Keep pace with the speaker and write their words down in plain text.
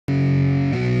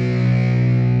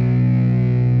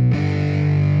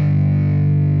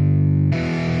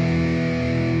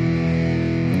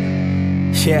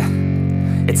Yeah,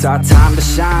 it's our time to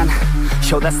shine.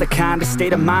 Yo, that's the kind of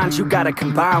state of mind you gotta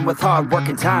combine with hard work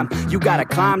and time. You gotta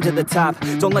climb to the top.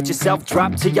 Don't let yourself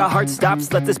drop till your heart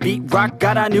stops. Let this beat rock.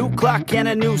 Got a new clock and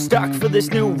a new stock for this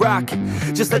new rock.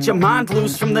 Just let your mind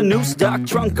loose from the new stock.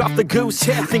 Drunk off the goose,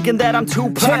 yeah. Thinking that I'm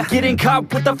too pop. Getting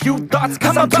caught with a few thoughts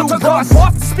cause I'm too lost.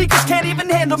 Off, the speakers can't even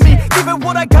handle me. Giving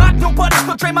what I got, nobody's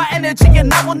gonna drain my energy.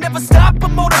 And I will never stop,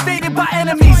 I'm motivated by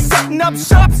enemies. Setting up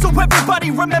shop so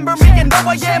everybody remember me. And no,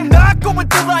 I am not going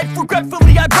through life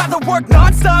regretfully. I'd rather work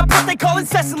non-stop, what they call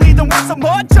incessantly, than work some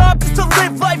odd job just to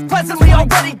live life pleasantly.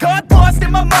 Already got lost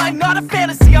in my mind, not a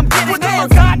fantasy. I'm getting with a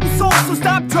forgotten soul, so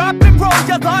stop, drop, and roll.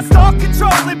 You lost all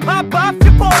control and pop off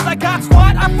your ball. I got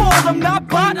squat, I fold, I'm not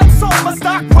bought, I'm sold. My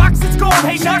stock rocks, it's gold.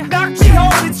 Hey, knock, knock, she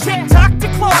hold, it's shit, talk to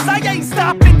close. I ain't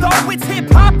stopping though, it's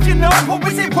hip-hop, you know. Or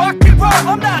is it rock and roll?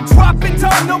 I'm not dropping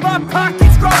down, no, my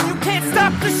pocket's grown. You can't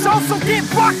stop the show, so get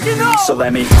rockin' on. So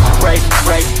let me break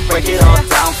it all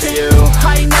down for you.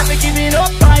 I ain't never giving up,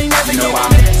 I ain't never giving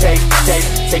up.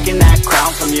 Taking that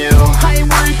crown from you. I ain't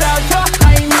worried about you,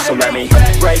 I ain't never. So let me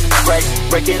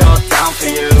break it all down for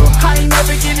you. I ain't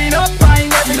never giving up, I ain't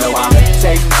never giving up.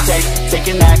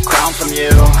 Taking that crown from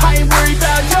you. I ain't worried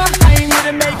about you, I ain't here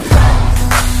to make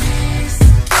friends.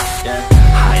 Yeah.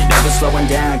 I ain't never slowing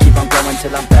down, keep on going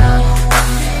till I'm found.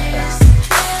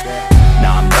 No,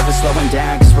 I'm never slowing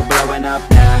down, cause we're blowing up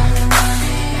now.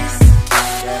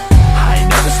 I ain't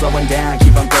never slowing down,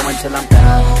 keep on going till I'm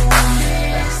down.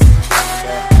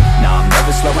 No, I'm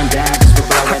never slowing down, cause we're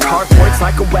blowing up. Hard words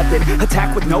like a weapon,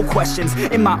 attack with no questions.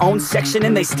 In my own section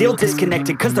and they still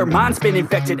disconnected, cause their mind's been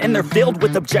infected and they're filled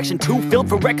with objection. Too filled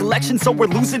for recollection, so we're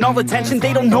losing all attention.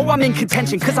 They don't know I'm in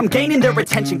contention, cause I'm gaining their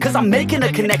attention. Cause I'm making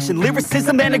a connection,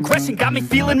 lyricism and aggression got me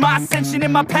feeling my ascension.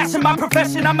 In my passion, my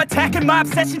profession, I'm attacking my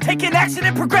obsession. Taking action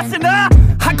and progressing,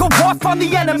 I go off on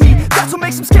the enemy, that's what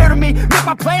makes them scared of me. Make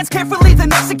my plans carefully,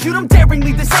 then execute them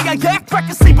daringly. They say I act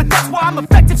recklessly, but that's why I'm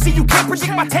effective. See, you can't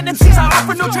predict my tendencies, I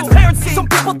offer no transparency. Some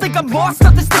people think I'm lost,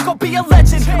 others think I'll be a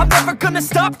legend. I'm never gonna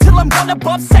stop till I'm one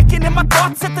above second. And my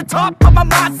thoughts at the top, but my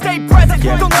mind stay present.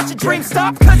 Don't let your dreams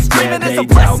stop, cause dreaming is a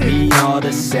blessing. They tell me all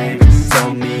the same,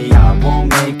 told me I won't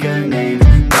make a name.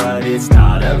 But it's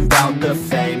not about the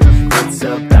fame, it's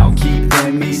about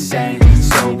keeping me sane.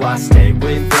 So I stay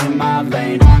within my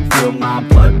lane, feel my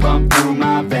blood pump through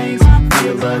my veins.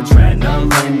 Feel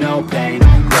adrenaline, no pain,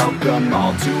 welcome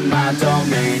all to my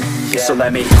domain. Yeah. So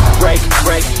let me break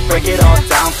it all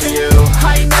down for you.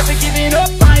 I ain't never giving up,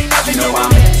 I ain't never giving up.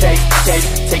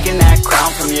 Taking that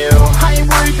crown from you. I ain't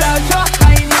worried about you,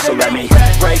 I ain't never. So let me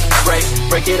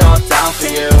break it all down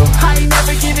for you. I ain't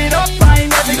never giving up, I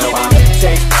ain't never giving up.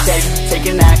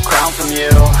 Taking that crown from you.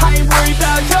 I ain't worried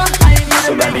about you, I ain't never.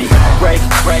 So let me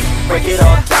break it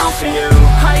all down for you.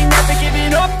 I ain't never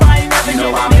giving up, I ain't never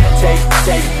giving up.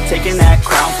 Taking that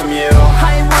crown from you.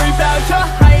 I ain't worried about you,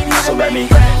 I ain't never. So let me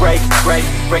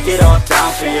break it all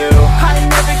down for you. I ain't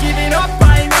never giving up,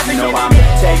 I ain't never giving up.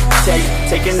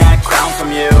 Taking that crown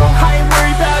from you. I ain't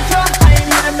worried about you, I ain't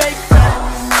here to make friends.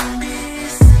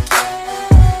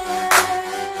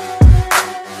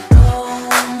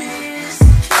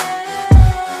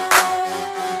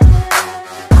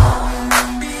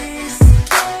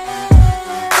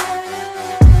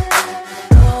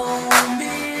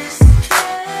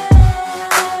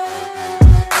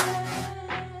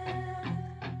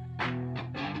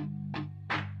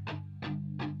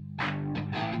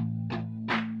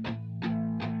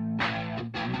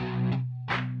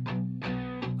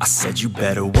 I said you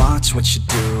better watch what you're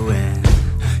doing,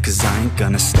 cause I ain't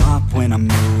gonna stop when I'm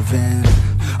moving.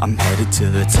 I'm headed to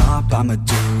the top, I'ma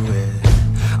do it.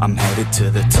 I'm headed to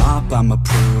the top, I'ma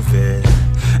prove it.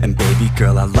 And baby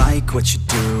girl, I like what you're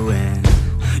doing.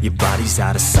 Your body's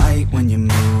out of sight when you're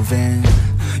moving.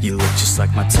 You look just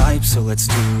like my type, so let's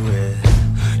do it.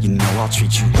 You know I'll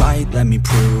treat you right, let me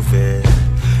prove it.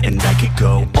 And I could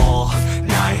go all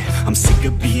night, I'm sick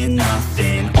of being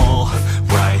nothing. All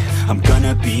right, I'm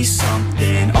gonna be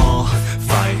something. I'll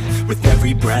fight with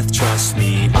every breath, trust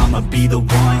me. I'ma be the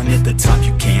one at the top,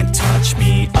 you can't touch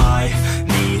me. I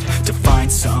need to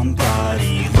find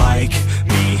somebody like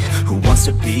me, who wants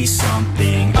to be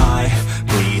something. I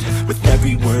bleed with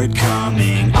every word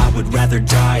coming. I would rather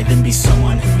die than be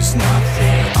someone who's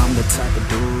nothing. I'm the type of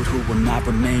dude who will not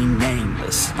remain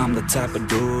nameless. I'm the type of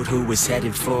dude who is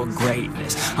headed for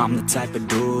greatness. I'm the type of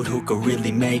dude who could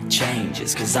really make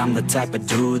changes, cause I'm the type of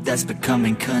dude that's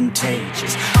becoming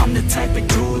contagious. I'm the type of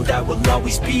dude that will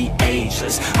always be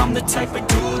ageless. I'm the type of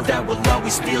dude that will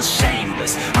always feel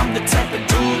shameless. I'm the type of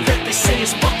dude that they say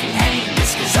is fucking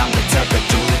heinous, cause I'm the type of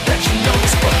dude that you know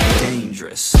is fucking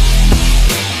dangerous.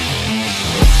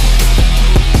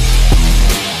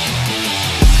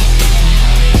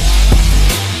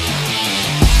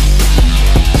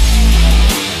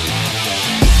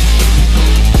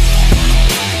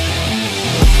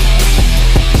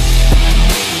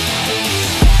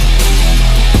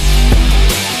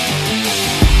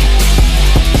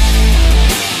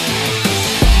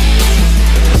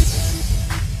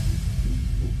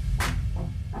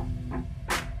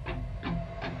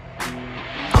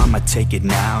 I'ma take it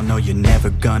now, no you're never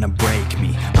gonna break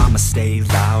me. I'ma stay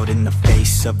loud in the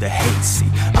face of the hate, see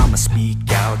I'ma speak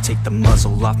out, take the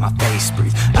muzzle off my face,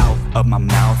 breathe out of my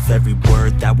mouth every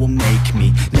word that will make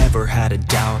me. Never had a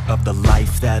doubt of the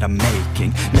life that I'm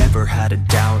making, never had a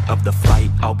doubt of the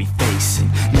fight I'll be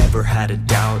facing, never had a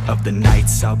doubt of the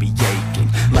nights I'll be aching.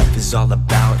 Life is all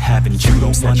about having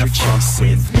dreams that you're chasing.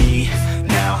 With me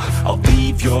now, I'll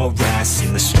leave your ass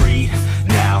in the street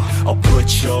now, I'll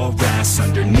put your ass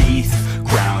underneath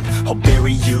ground, I'll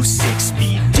bury you 6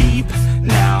 feet deep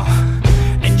now,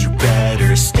 and you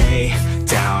better stay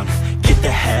down. Get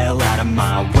the hell out of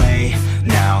my way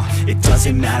now, it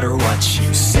doesn't matter what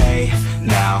you say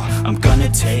now, I'm gonna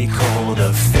take hold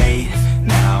of fate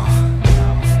now.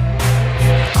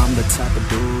 I'm the type of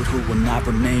dude who will not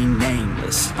remain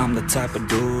nameless. I'm the type of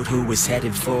dude who is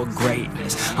headed for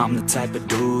greatness. I'm the type of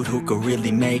dude who could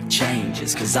really make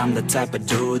changes, cause I'm the type of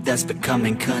dude that's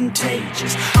becoming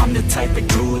contagious. I'm the type of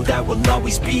dude that will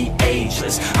always be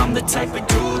ageless. I'm the type of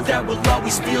dude that will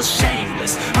always feel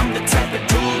shameless. I'm the type of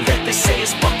dude that they say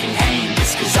is fucking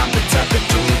heinous, cause I'm the type of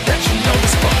dude that you know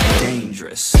is fucking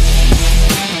dangerous.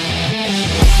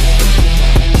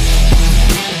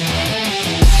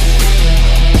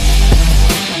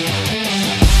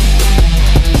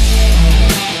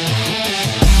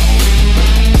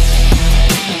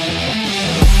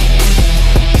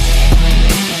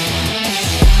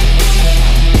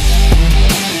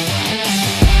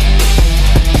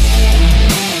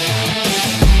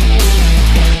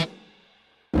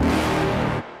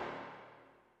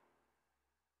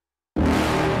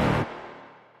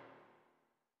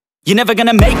 You're never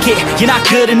gonna make it, you're not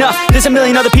good enough. There's a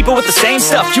million other people with the same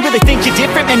stuff. You really think you're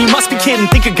different? Man, you must be kidding.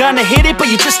 Think you're gonna hit it,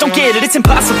 but you just don't get it. It's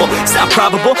impossible, it's not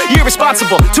probable, you're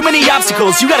irresponsible. Too many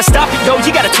obstacles, you gotta stop it, yo.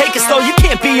 You gotta take it slow, you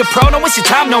can't be a pro. Don't waste your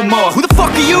time no more. Who the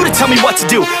fuck are you to tell me what to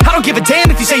do? I don't give a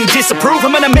damn if you say you disapprove.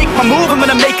 I'm gonna make my move, I'm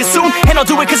gonna make it soon, and I'll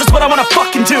do it cause it's what I wanna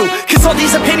fucking do. Cause all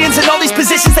these opinions and all these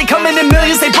positions, they come in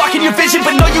millions, they blocking your vision.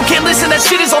 But no, you can't listen, that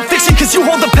shit is all fiction. Cause you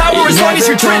hold the power as long as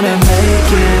you're dreaming.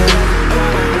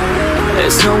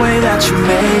 There's no way that you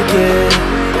make it,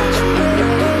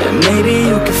 and maybe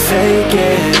you can fake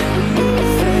it,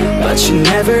 but you're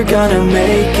never gonna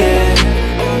make it.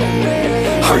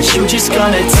 Are you just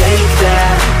gonna take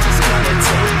that?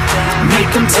 Make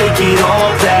them take it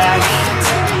all back.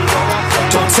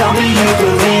 Don't tell me you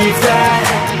believe that.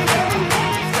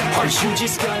 Are you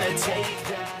just gonna